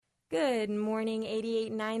Good morning,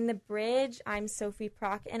 88.9 The Bridge. I'm Sophie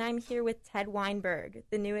Prock, and I'm here with Ted Weinberg,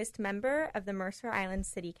 the newest member of the Mercer Island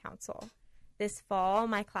City Council. This fall,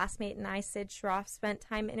 my classmate and I, Sid Schroff, spent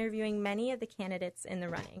time interviewing many of the candidates in the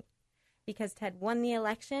running. Because Ted won the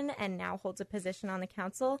election and now holds a position on the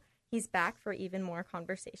council, he's back for even more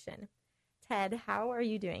conversation. Ted, how are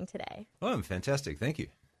you doing today? Oh, I'm fantastic. Thank you.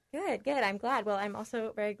 Good. I'm glad. Well, I'm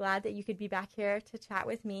also very glad that you could be back here to chat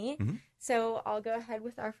with me. Mm-hmm. So I'll go ahead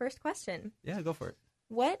with our first question. Yeah, go for it.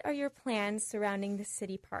 What are your plans surrounding the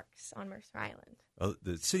city parks on Mercer Island? Well,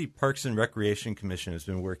 the City Parks and Recreation Commission has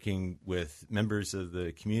been working with members of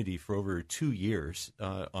the community for over 2 years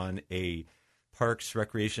on a Parks,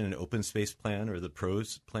 Recreation, and Open Space Plan, or the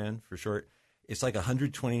PROS plan for short. It's like a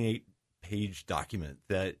 128-page document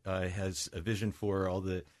that has a vision for all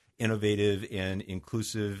the innovative and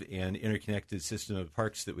inclusive and interconnected system of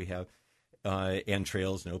parks that we have, and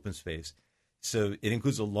trails and open space. So it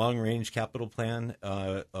includes a long-range capital plan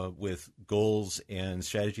with goals and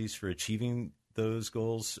strategies for achieving those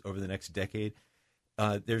goals over the next decade.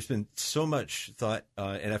 There's been so much thought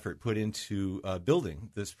and effort put into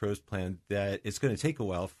building this PROS plan that it's going to take a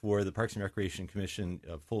while for the Parks and Recreation Commission,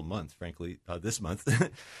 a full month, frankly, this month,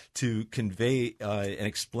 to convey and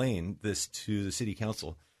explain this to the City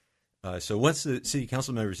Council. So once the City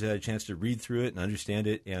Council members have had a chance to read through it and understand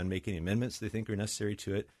it and make any amendments they think are necessary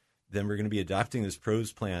to it, then we're going to be adopting this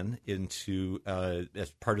PROS plan into as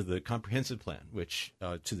part of the comprehensive plan, which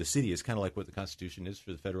to the city is kind of like what the Constitution is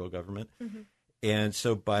for the federal government. Mm-hmm. And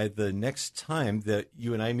so by the next time that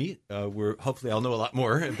you and I meet, hopefully I'll know a lot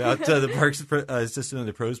more about the parks system and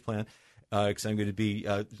the PROS plan, because I'm going to be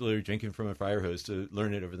literally drinking from a fire hose to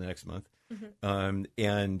learn it over the next month.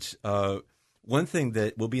 Mm-hmm. One thing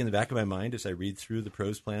that will be in the back of my mind as I read through the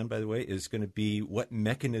PROS plan, by the way, is going to be what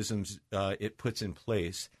mechanisms it puts in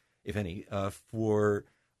place, if any, for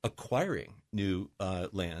acquiring new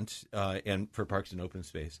land and for parks and open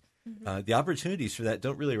space. Mm-hmm. The opportunities for that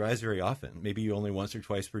don't really rise very often, maybe only once or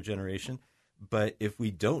twice per generation. But if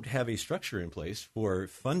we don't have a structure in place for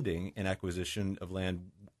funding and acquisition of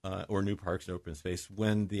land or new parks and open space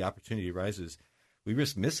when the opportunity arises, we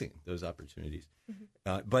risk missing those opportunities.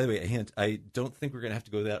 Mm-hmm. By the way, a hint, I don't think we're going to have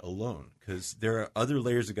to go that alone, because there are other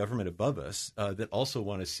layers of government above us that also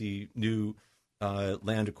want to see new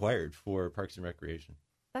land acquired for parks and recreation.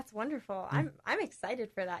 That's wonderful. Mm-hmm. I'm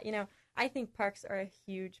excited for that. You know, I think parks are a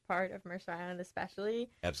huge part of Mercer Island, especially.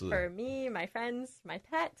 Absolutely. For me, my friends, my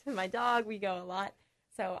pet, my dog. We go a lot.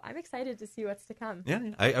 So I'm excited to see what's to come.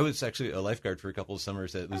 Yeah. I was actually a lifeguard for a couple of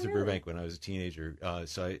summers at Luther really? Burbank when I was a teenager.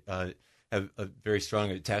 So I have a very strong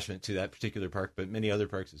attachment to that particular park, but many other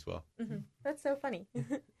parks as well. Mm-hmm. That's so funny.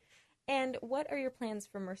 And what are your plans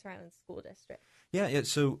for Mercer Island School District? Yeah.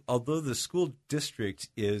 So although the school district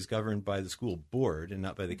is governed by the school board and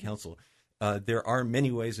not by the mm-hmm. council, there are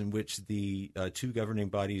many ways in which the two governing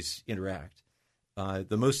bodies interact.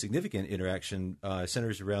 The most significant interaction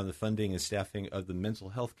centers around the funding and staffing of the mental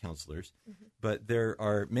health counselors, mm-hmm. but there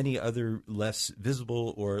are many other less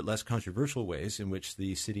visible or less controversial ways in which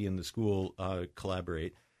the city and the school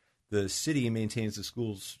collaborate. The city maintains the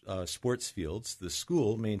school's sports fields. The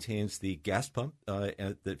school maintains the gas pump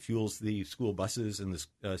that fuels the school buses and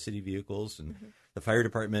the city vehicles, and mm-hmm. the fire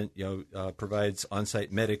department provides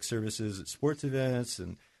on-site medic services at sports events,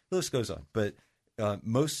 and the list goes on. But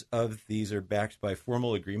most of these are backed by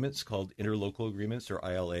formal agreements called interlocal agreements, or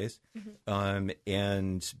ILAs. Mm-hmm.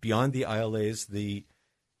 And beyond the ILAs, the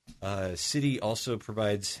city also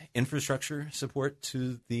provides infrastructure support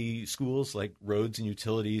to the schools, like roads and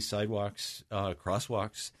utilities, sidewalks,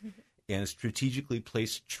 crosswalks, mm-hmm. and strategically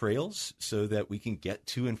placed trails so that we can get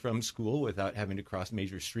to and from school without having to cross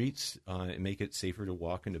major streets and make it safer to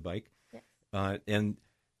walk and to bike. Yes. And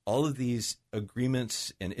all of these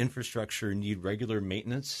agreements and infrastructure need regular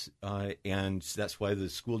maintenance, and that's why the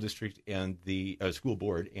school district and the school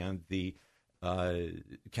board and the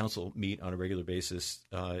council meet on a regular basis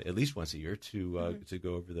at least once a year to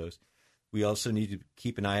go over those. We also need to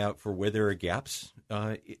keep an eye out for where there are gaps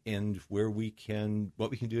and what we can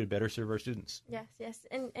do to better serve our students. Yes.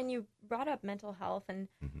 And you brought up mental health, and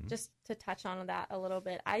mm-hmm. just to touch on that a little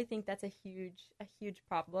bit, I think that's a huge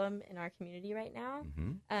problem in our community right now,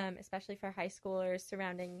 mm-hmm. Especially for high schoolers,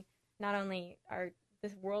 surrounding not only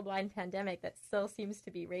this worldwide pandemic that still seems to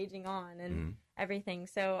be raging on and mm-hmm. everything.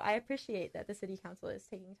 So I appreciate that the City Council is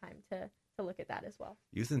taking time to look at that as well.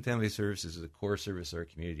 Youth and Family Services is a core service of our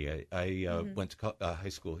community. I mm-hmm. went to high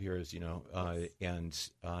school here, as you know, and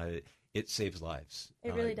it saves lives.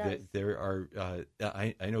 It really does. There are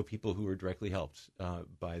I know people who were directly helped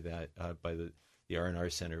by that by the R&R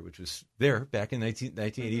Center, which was there back in 1980s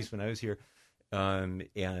mm-hmm. when I was here.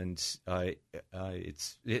 It's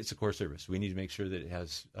a core service. We need to make sure that it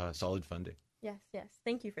has solid funding. Yes.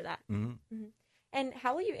 Thank you for that. Mm-hmm. Mm-hmm. And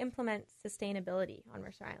how will you implement sustainability on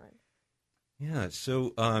Mercer Island? Yeah,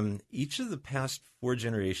 so each of the past 4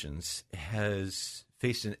 generations has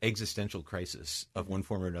faced an existential crisis of one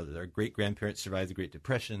form or another. Our great-grandparents survived the Great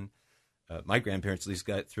Depression. My grandparents at least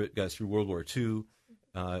got us through World War II.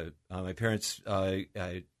 My parents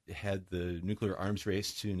had the nuclear arms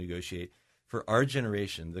race to negotiate. For our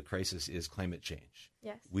generation, the crisis is climate change.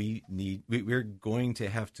 Yes. We're going to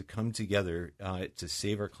have to come together to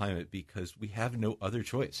save our climate because we have no other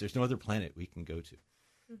choice. There's no other planet we can go to.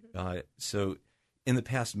 Mm-hmm. So in the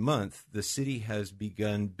past month, the city has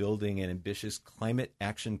begun building an ambitious climate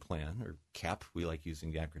action plan, or CAP, we like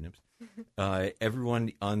using the acronyms.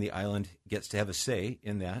 Everyone on the island gets to have a say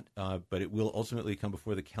in that, but it will ultimately come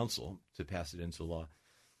before the council to pass it into law.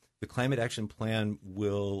 The climate action plan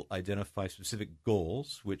will identify specific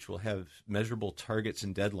goals, which will have measurable targets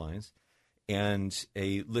and deadlines, and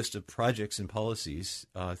a list of projects and policies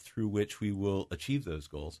through which we will achieve those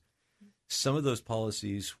goals. Some of those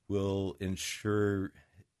policies will ensure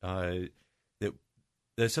that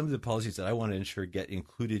some of the policies that I want to ensure get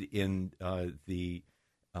included in the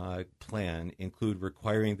plan include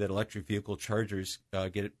requiring that electric vehicle chargers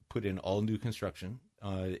get put in all new construction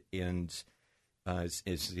and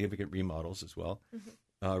significant remodels as well,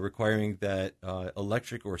 requiring that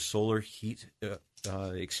electric or solar heat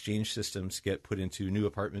exchange systems get put into new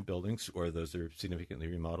apartment buildings or those that are significantly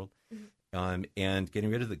remodeled, and getting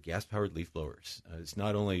rid of the gas-powered leaf blowers. It's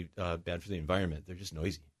not only bad for the environment, they're just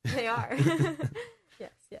noisy. They are.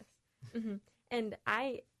 Yes. Mm-hmm. And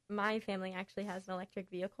my family actually has an electric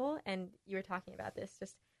vehicle, and you were talking about this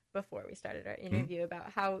just before we started our interview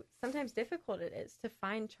about how sometimes difficult it is to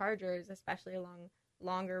find chargers, especially along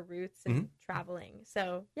longer routes and traveling.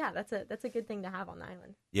 So yeah, that's a good thing to have on the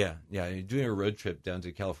island. Yeah. Doing a road trip down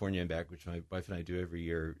to California and back, which my wife and I do every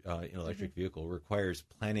year in an electric vehicle, requires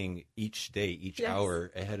planning each day, each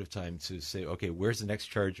hour ahead of time to say, okay, where's the next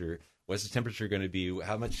charger? What's the temperature going to be?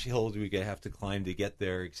 How much hill do we have to climb to get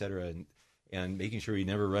there, et cetera? And making sure we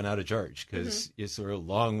never run out of charge because it's sort of a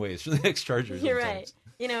long ways for the next charger. You're right.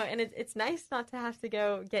 And it's nice not to have to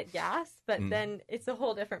go get gas, but then it's a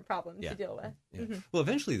whole different problem to deal with. Yeah. Mm-hmm. Well,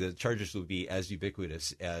 eventually the chargers will be as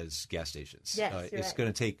ubiquitous as gas stations. Yes, it's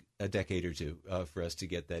going to take a decade or two for us to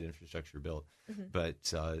get that infrastructure built.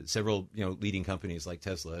 But several leading companies like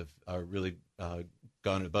Tesla have really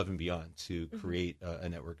gone above and beyond to create a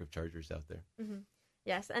network of chargers out there.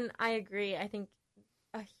 Yes, and I agree. I think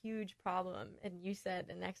a huge problem, and you said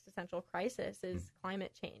an existential crisis, is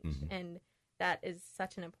climate change. And that is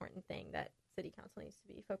such an important thing that City Council needs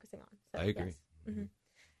to be focusing on. So, I agree. Yes.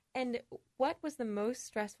 And what was the most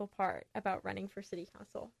stressful part about running for City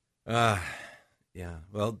Council? Yeah.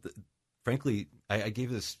 Well, frankly, I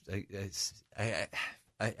gave this.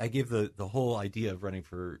 I gave the whole idea of running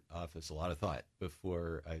for office a lot of thought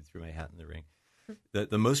before I threw my hat in the ring.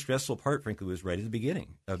 The most stressful part, frankly, was right at the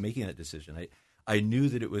beginning of making that decision. I knew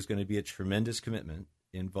that it was going to be a tremendous commitment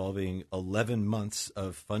involving 11 months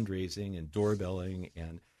of fundraising and doorbelling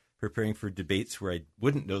and preparing for debates where I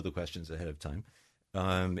wouldn't know the questions ahead of time,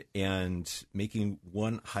 and making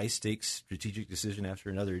one high-stakes strategic decision after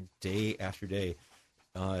another, day after day,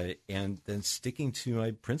 and then sticking to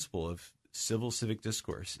my principle of civic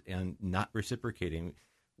discourse and not reciprocating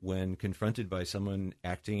when confronted by someone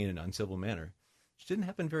acting in an uncivil manner, which didn't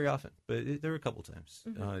happen very often, but there were a couple times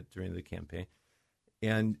during the campaign.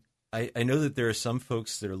 And I know that there are some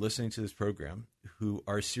folks that are listening to this program who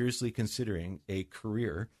are seriously considering a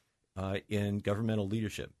career in governmental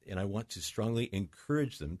leadership, and I want to strongly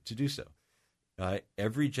encourage them to do so.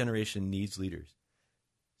 Every generation needs leaders.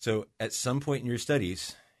 So at some point in your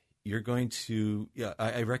studies, you're going to,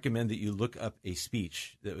 I recommend that you look up a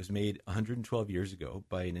speech that was made 112 years ago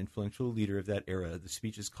by an influential leader of that era. The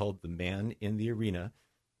speech is called The Man in the Arena.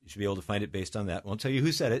 You should be able to find it based on that. I won't tell you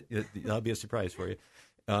who said it. That'll be a surprise for you.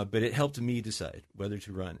 But it helped me decide whether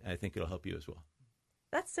to run. I think it'll help you as well.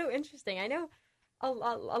 That's so interesting. I know a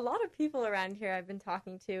lot of people around here I've been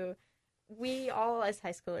talking to, we all as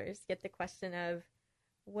high schoolers get the question of,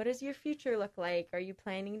 what does your future look like? Are you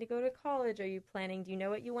planning to go to college? Do you know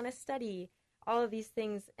what you want to study? All of these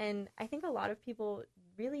things. And I think a lot of people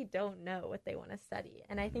really don't know what they want to study.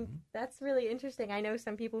 And I think that's really interesting. I know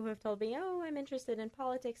some people who have told me, I'm interested in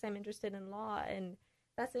politics, I'm interested in law. And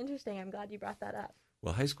that's interesting. I'm glad you brought that up.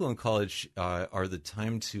 Well, high school and college are the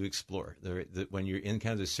time to explore. When you're in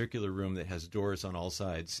kind of the circular room that has doors on all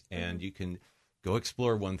sides, and you can go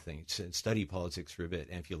explore one thing, study politics for a bit.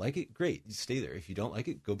 And if you like it, great, you stay there. If you don't like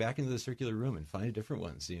it, go back into the circular room and find different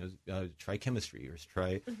ones. Try chemistry or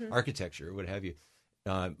try architecture or what have you.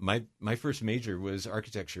 My first major was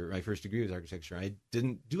architecture. My first degree was architecture. I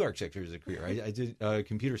didn't do architecture as a career. I did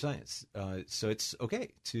computer science. So it's okay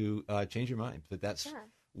to change your mind. But that's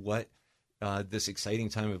what this exciting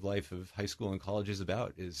time of life of high school and college is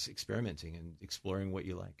about, is experimenting and exploring what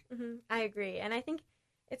you like. I agree. And I think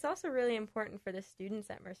it's also really important for the students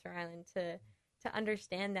at Mercer Island to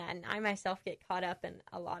understand that. And I myself get caught up in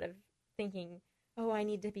a lot of thinking, oh, I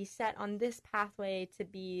need to be set on this pathway to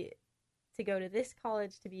go to this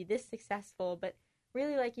college, to be this successful. But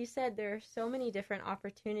really, like you said, there are so many different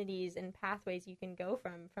opportunities and pathways you can go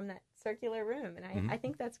from that circular room. And I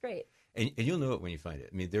think that's great. And you'll know it when you find it.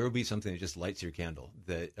 I mean, there will be something that just lights your candle,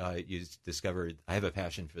 that you discover, I have a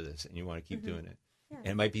passion for this, and you want to keep doing it. Yeah. And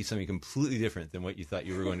it might be something completely different than what you thought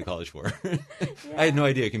you were going to college for. I had no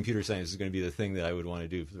idea computer science is going to be the thing that I would want to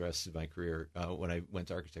do for the rest of my career when I went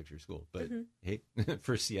to architecture school. But hey,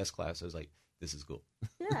 first CS class, I was like, this is cool.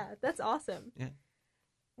 Yeah, that's awesome. Yeah.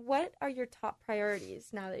 What are your top priorities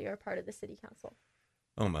now that you're a part of the city council?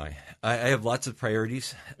 Oh, my. I have lots of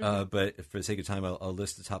priorities, but for the sake of time, I'll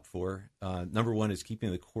list the top four. Number one is keeping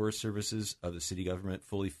the core services of the city government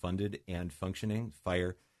fully funded and functioning: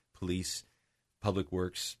 fire, police, public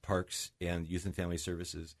works, parks, and youth and family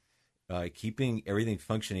services. Keeping everything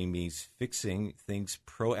functioning means fixing things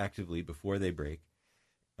proactively before they break.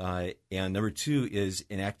 And number two is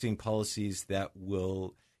enacting policies that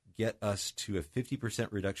will get us to a 50%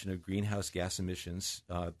 reduction of greenhouse gas emissions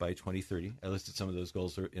by 2030. I listed some of those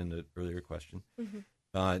goals in the earlier question.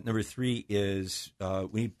 Number three is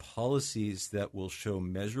we need policies that will show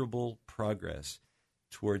measurable progress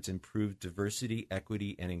towards improved diversity,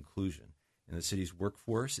 equity, and inclusion in the city's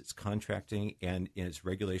workforce, its contracting, and in its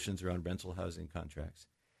regulations around rental housing contracts.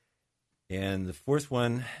 And the fourth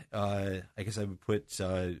one, I guess I would put,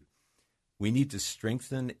 we need to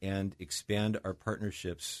strengthen and expand our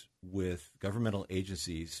partnerships with governmental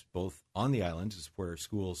agencies, both on the island to support our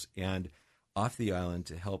schools and off the island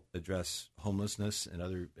to help address homelessness and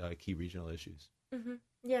other key regional issues.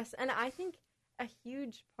 Yes, and I think a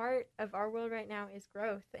huge part of our world right now is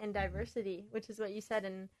growth and diversity, which is what you said,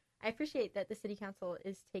 and I appreciate that the City Council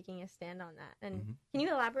is taking a stand on that. And can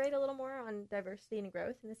you elaborate a little more on diversity and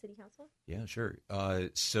growth in the City Council? Yeah, sure.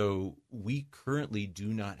 So we currently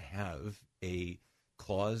do not have a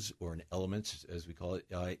clause or an element, as we call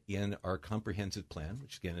it, in our comprehensive plan,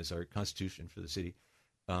 which again is our constitution for the city,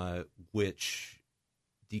 which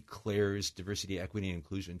declares diversity, equity, and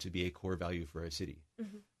inclusion to be a core value for our city.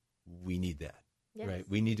 We need that. Yes. Right,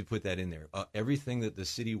 we need to put that in there. Everything that the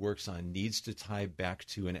city works on needs to tie back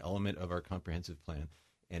to an element of our comprehensive plan.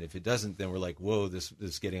 And if it doesn't, then we're like, whoa, this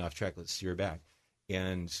is getting off track. Let's steer back.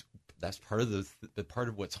 And that's part of the part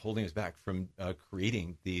of what's holding us back from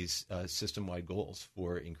creating these system-wide goals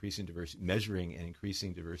for increasing diversity, measuring and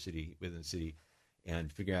increasing diversity within the city,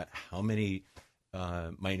 and figuring out how many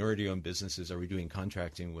minority-owned businesses are we doing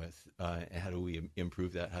contracting with, and how do we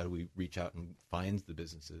improve that? How do we reach out and find the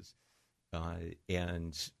businesses?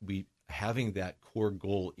 And we having that core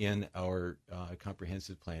goal in our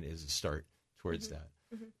comprehensive plan is a start towards that.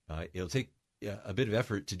 It'll take a bit of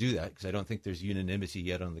effort to do that because I don't think there's unanimity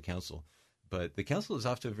yet on the council. But the council is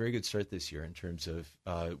off to a very good start this year in terms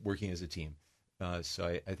of working as a team. So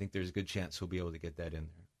I think there's a good chance we'll be able to get that in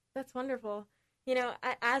there. That's wonderful. You know,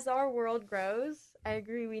 as our world grows, I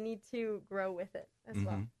agree we need to grow with it as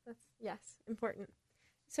well. That's, yes, important.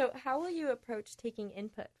 So how will you approach taking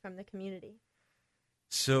input from the community?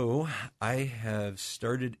 So I have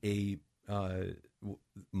started a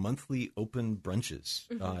monthly open brunches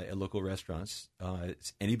at local restaurants.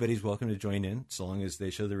 Anybody's welcome to join in, so long as they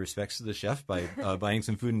show their respects to the chef by buying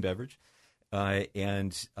some food and beverage.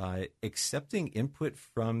 And accepting input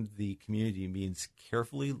from the community means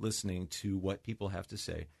carefully listening to what people have to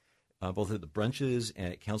say. Both at the brunches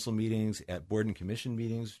and at council meetings, at board and commission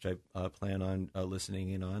meetings, which I plan on listening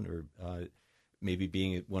in on, or maybe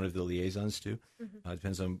being one of the liaisons to.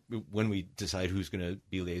 Depends on when we decide who's going to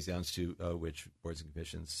be liaisons to which boards and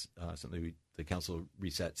commissions. Something the council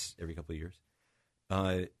resets every couple of years.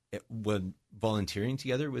 When volunteering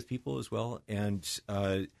together with people as well, and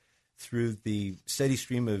through the steady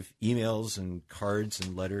stream of emails and cards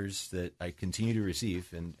and letters that I continue to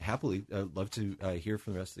receive, and happily love to hear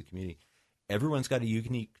from the rest of the community. Everyone's got a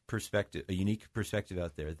unique perspective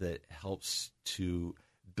out there that helps to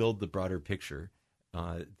build the broader picture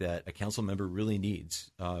that a council member really needs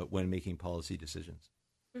when making policy decisions.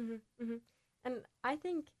 And I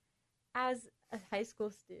think As a high school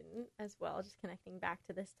student as well, just connecting back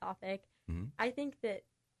to this topic, Mm-hmm. I think that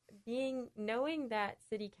knowing that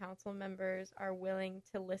city council members are willing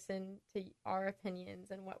to listen to our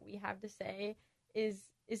opinions and what we have to say is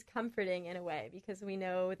comforting in a way, because we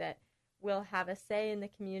know that we'll have a say in the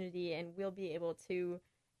community and we'll be able to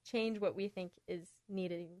change what we think is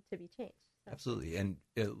needing to be changed. So. Absolutely. And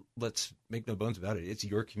let's make no bones about it. It's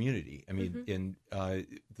your community. I mean,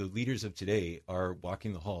 the leaders of today are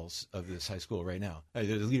walking the halls of this high school right now.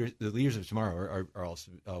 The leaders of tomorrow are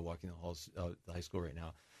also walking the halls of the high school right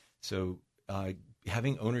now. So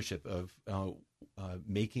having ownership of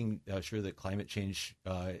making sure that climate change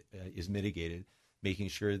is mitigated, making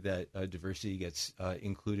sure that diversity gets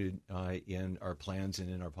included in our plans and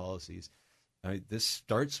in our policies. This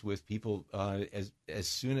starts with people as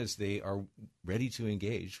soon as they are ready to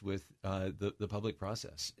engage with the public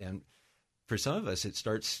process, and for some of us, it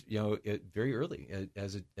starts very early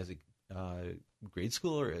as a grade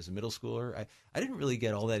schooler, as a middle schooler. I didn't really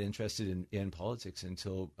get all that interested in politics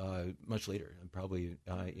until much later, and probably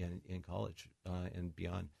in college and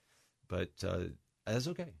beyond. But that's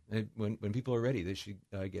okay. When people are ready, they should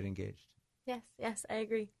get engaged. Yes, I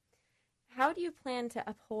agree. How do you plan to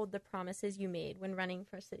uphold the promises you made when running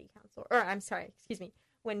for city council? Or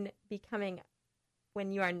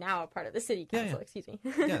when you are now a part of the city council, excuse me.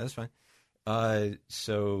 Yeah, that's fine.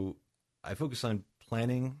 So I focus on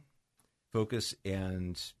planning, focus,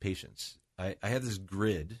 and patience. I have this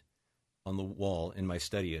grid on the wall in my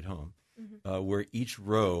study at home where each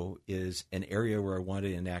row is an area where I want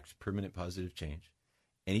to enact permanent positive change.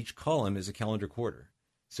 And each column is a calendar quarter.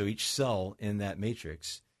 So each cell in that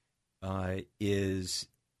matrix is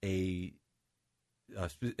it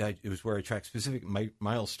was where I track specific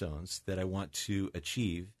milestones that I want to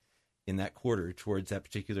achieve in that quarter towards that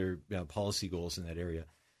particular policy goals in that area.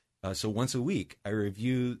 So once a week, I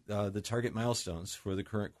review the target milestones for the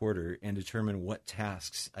current quarter and determine what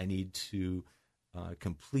tasks I need to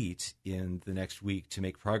complete in the next week to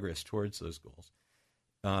make progress towards those goals.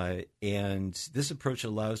 And this approach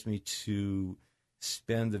allows me to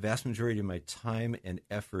spend the vast majority of my time and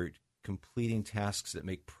effort completing tasks that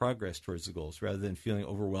make progress towards the goals, rather than feeling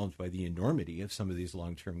overwhelmed by the enormity of some of these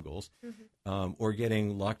long-term goals, or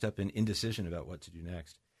getting locked up in indecision about what to do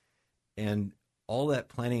next. And all that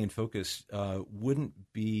planning and focus wouldn't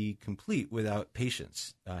be complete without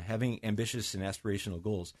patience. Having ambitious and aspirational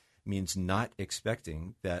goals means not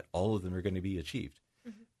expecting that all of them are going to be achieved.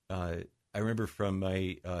 I remember from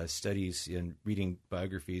my studies in reading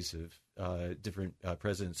biographies of different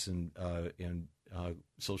presidents and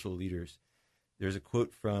social leaders, there's a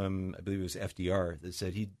quote from, I believe it was FDR, that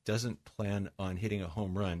said he doesn't plan on hitting a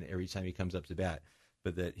home run every time he comes up to bat,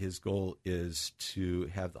 but that his goal is to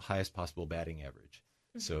have the highest possible batting average.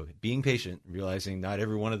 So being patient, realizing not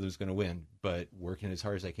every one of them is going to win, but working as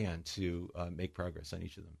hard as I can to make progress on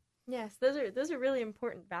each of them. Yes, those are really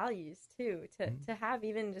important values too, to have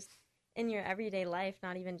even just in your everyday life,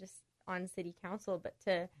 not even just on city council, but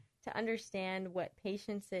to understand what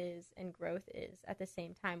patience is and growth is at the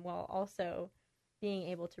same time, while also being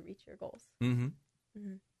able to reach your goals.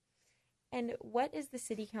 And what is the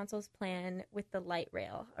city council's plan with the light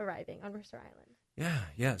rail arriving on Mercer Island?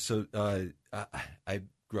 Yeah. So I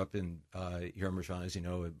grew up in here on Mercer Island, as you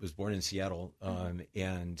know. I was born in Seattle,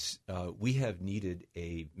 and we have needed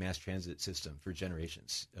a mass transit system for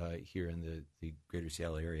generations here in the greater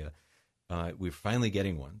Seattle area. We're finally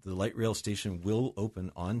getting one. The light rail station will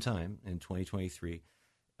open on time in 2023.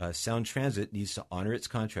 Sound Transit needs to honor its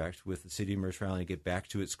contract with the city of Mercer Island and get back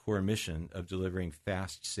to its core mission of delivering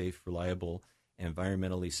fast, safe, reliable, and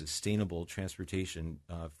environmentally sustainable transportation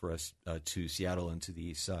for us to Seattle and to the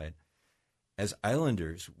east side. As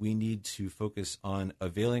islanders, we need to focus on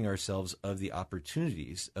availing ourselves of the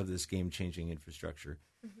opportunities of this game-changing infrastructure.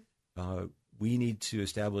 We need to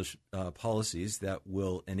establish policies that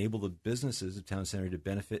will enable the businesses of Town Center to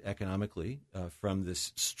benefit economically from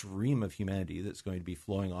this stream of humanity that's going to be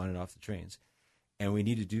flowing on and off the trains. And we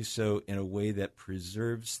need to do so in a way that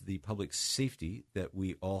preserves the public safety that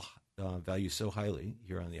we all value so highly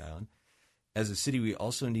here on the island. As a city, we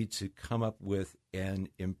also need to come up with an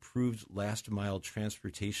improved last-mile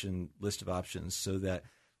transportation list of options so that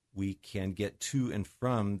we can get to and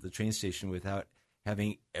from the train station without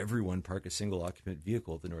having everyone park a single-occupant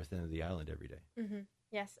vehicle at the north end of the island every day.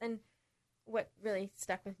 Yes, and what really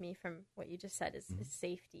stuck with me from what you just said is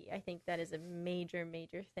safety. I think that is a major,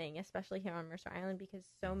 major thing, especially here on Mercer Island, because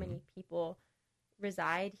so many people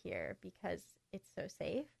reside here because it's so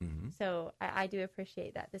safe. Mm-hmm. So I do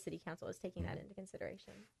appreciate that the city council is taking that into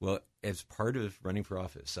consideration. Well, as part of running for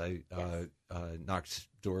office, I knocked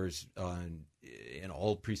doors in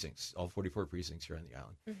all precincts, all 44 precincts here on the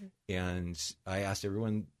island. Mm-hmm. And I asked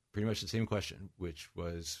everyone pretty much the same question, which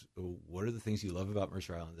was, what are the things you love about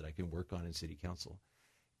Mercer Island that I can work on in city council?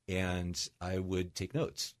 And I would take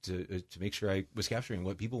notes to make sure I was capturing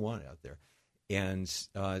what people want out there. And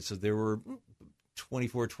so there were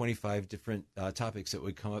 24, 25 different topics that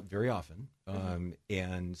would come up very often.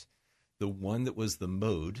 And the one that was the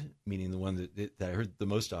mode, meaning the one that I heard the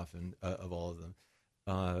most often of all of them,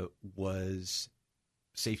 was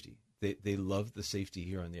safety. They love the safety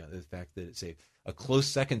here on the island, the fact that it's safe. A close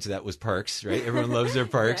second to that was parks, right? Everyone loves their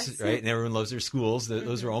parks, yes. Right? And everyone loves their schools.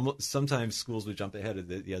 Those are almost, sometimes schools would jump ahead of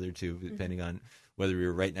the other two, depending on whether we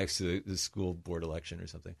were right next to the school board election or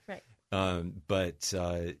something. Right. But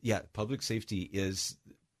public safety is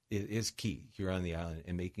key here on the island,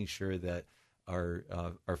 and making sure that our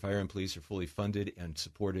fire and police are fully funded and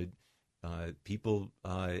supported. People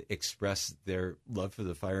express their love for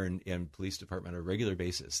the fire and police department on a regular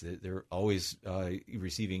basis. They're always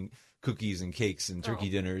receiving cookies and cakes and turkey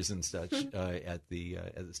dinners and such at the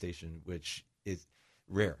station, which is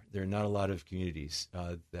rare. There are not a lot of communities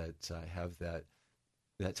that have that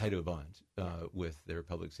tight of a bond with their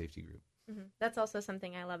public safety group. Mm-hmm. That's also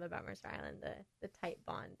something I love about Mercer Island, the tight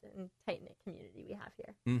bond and tight-knit community we have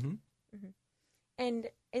here. Mm-hmm. Mm-hmm. And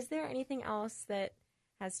is there anything else that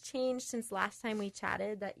has changed since last time we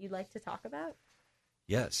chatted that you'd like to talk about?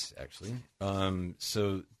 Yes, actually.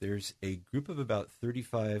 So there's a group of about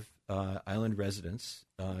 35 island residents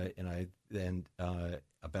and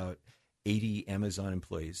about 80 Amazon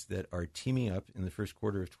employees that are teaming up in the first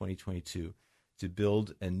quarter of 2022 to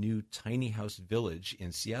build a new tiny house village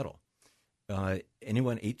in Seattle.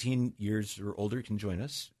 Anyone 18 years or older can join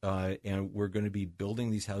us, and we're going to be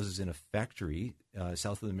building these houses in a factory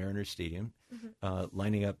south of the Mariners Stadium,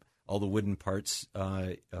 lining up all the wooden parts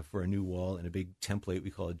for a new wall and a big template we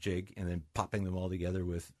call a jig, and then popping them all together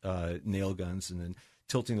with nail guns, and then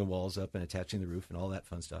tilting the walls up and attaching the roof and all that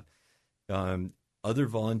fun stuff. Other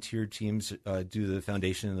volunteer teams do the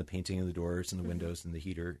foundation and the painting of the doors and the windows and the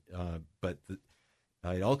heater, but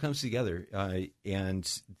it all comes together,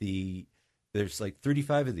 and there's like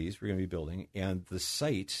 35 of these we're going to be building, and the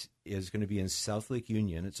site is going to be in South Lake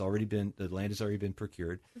Union. The land has already been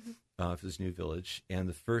procured for this new village, and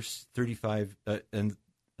the first 35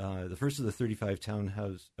 the first of the 35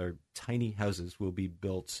 tiny houses will be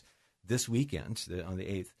built this weekend on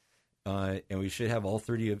the 8th, and we should have all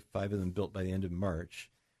 35 of them built by the end of March.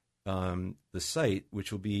 The site,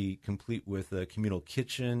 which will be complete with a communal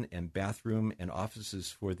kitchen and bathroom and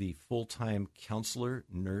offices for the full-time counselor,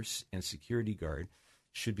 nurse, and security guard,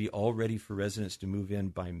 should be all ready for residents to move in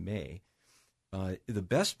by May. The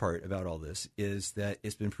best part about all this is that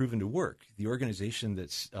it's been proven to work. The organization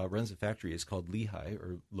that runs the factory is called LEHI,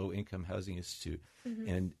 or Low Income Housing Institute,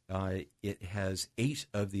 and it has 8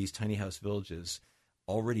 of these tiny house villages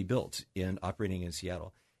already built and operating in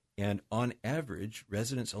Seattle. And on average,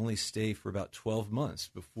 residents only stay for about 12 months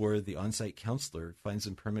before the on-site counselor finds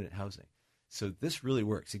them permanent housing. So this really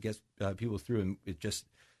works. It gets people through, and it just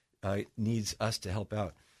needs us to help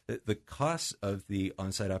out. The costs of the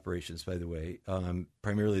on-site operations, by the way,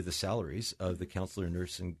 primarily the salaries of the counselor,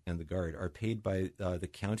 nurse, and the guard, are paid by the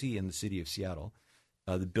county and the city of Seattle.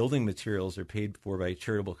 The building materials are paid for by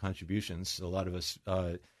charitable contributions. So a lot of us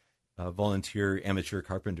volunteer amateur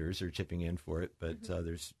carpenters are chipping in for it, but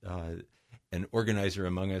there's an organizer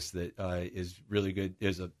among us that is really good.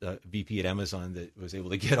 There's a VP at Amazon that was able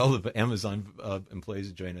to get all the Amazon employees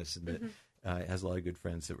to join us, and that has a lot of good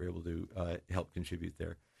friends that were able to help contribute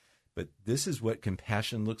there. But this is what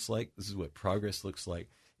compassion looks like. This is what progress looks like.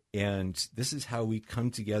 And this is how we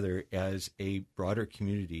come together as a broader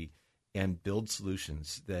community and build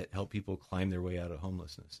solutions that help people climb their way out of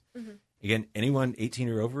homelessness. Again, anyone 18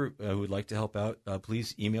 or over who would like to help out,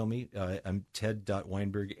 please email me. I'm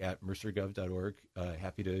ted.weinberg@mercergov.org.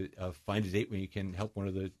 Happy to find a date when you can help one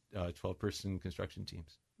of the 12-person construction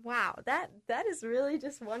teams. Wow, that is really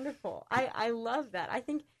just wonderful. I love that. I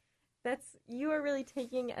think you are really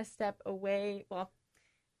taking a step away. Well,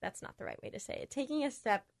 that's not the right way to say it. Taking a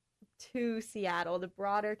step to Seattle, the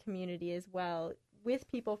broader community as well, with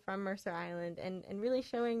people from Mercer Island, and really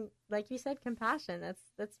showing, like you said, compassion.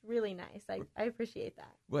 That's really nice. I appreciate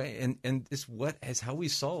that. Well, and it's how we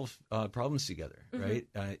solve problems together, right?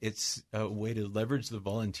 It's a way to leverage the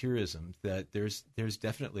volunteerism. That there's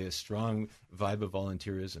definitely a strong vibe of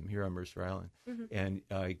volunteerism here on Mercer Island, and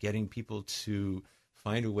getting people to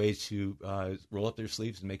find a way to roll up their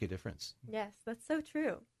sleeves and make a difference. Yes, that's so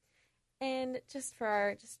true. And just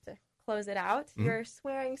to close it out, your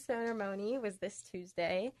swearing ceremony was this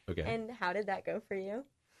Tuesday. Okay. And how did that go for you?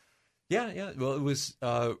 Yeah. Well, it was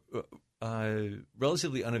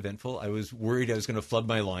relatively uneventful. I was worried I was going to flood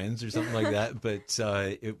my lines or something like that, but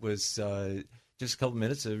it was just a couple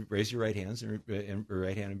minutes of raise your right hands and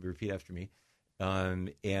right hand and repeat after me.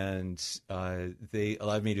 And they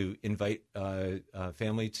allowed me to invite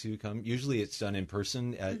family to come. Usually it's done in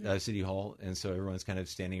person at City Hall, and so everyone's kind of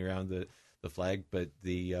standing around the flag, but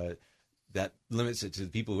that limits it to the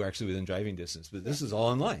people who are actually within driving distance. But this is all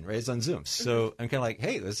online, right? It's on Zoom. So I'm kind of like,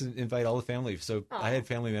 hey, let's invite all the family. So I had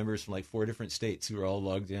family members from like 4 different states who were all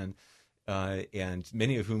logged in, and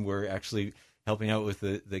many of whom were actually helping out with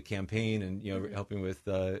the campaign and, helping with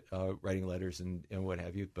writing letters and what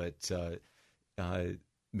have you. But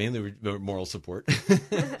mainly moral support.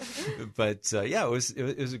 But it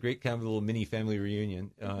was a great kind of little mini family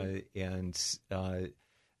reunion. And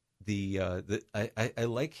I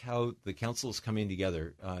like how the council is coming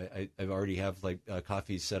together. I've already have like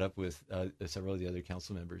coffee set up with several of the other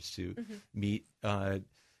council members to meet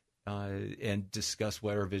and discuss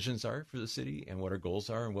what our visions are for the city and what our goals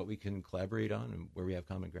are and what we can collaborate on and where we have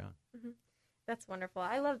common ground. That's wonderful.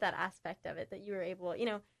 I love that aspect of it, that you were able,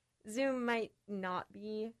 Zoom might not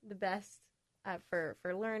be the best for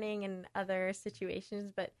learning and other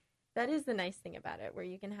situations, but that is the nice thing about it, where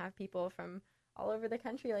you can have people from all over the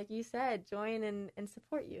country, like you said, join and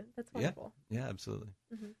support you. That's wonderful. Yeah, absolutely.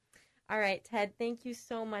 All right, Ted, thank you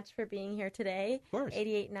so much for being here today. Of course.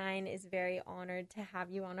 88.9 is very honored to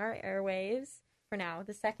have you on our airwaves for now,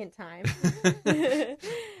 the second time.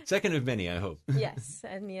 Second of many, I hope. Yes,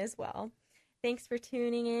 and me as well. Thanks for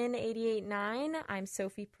tuning in, 88.9. I'm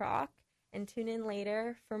Sophie Prock, and tune in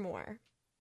later for more.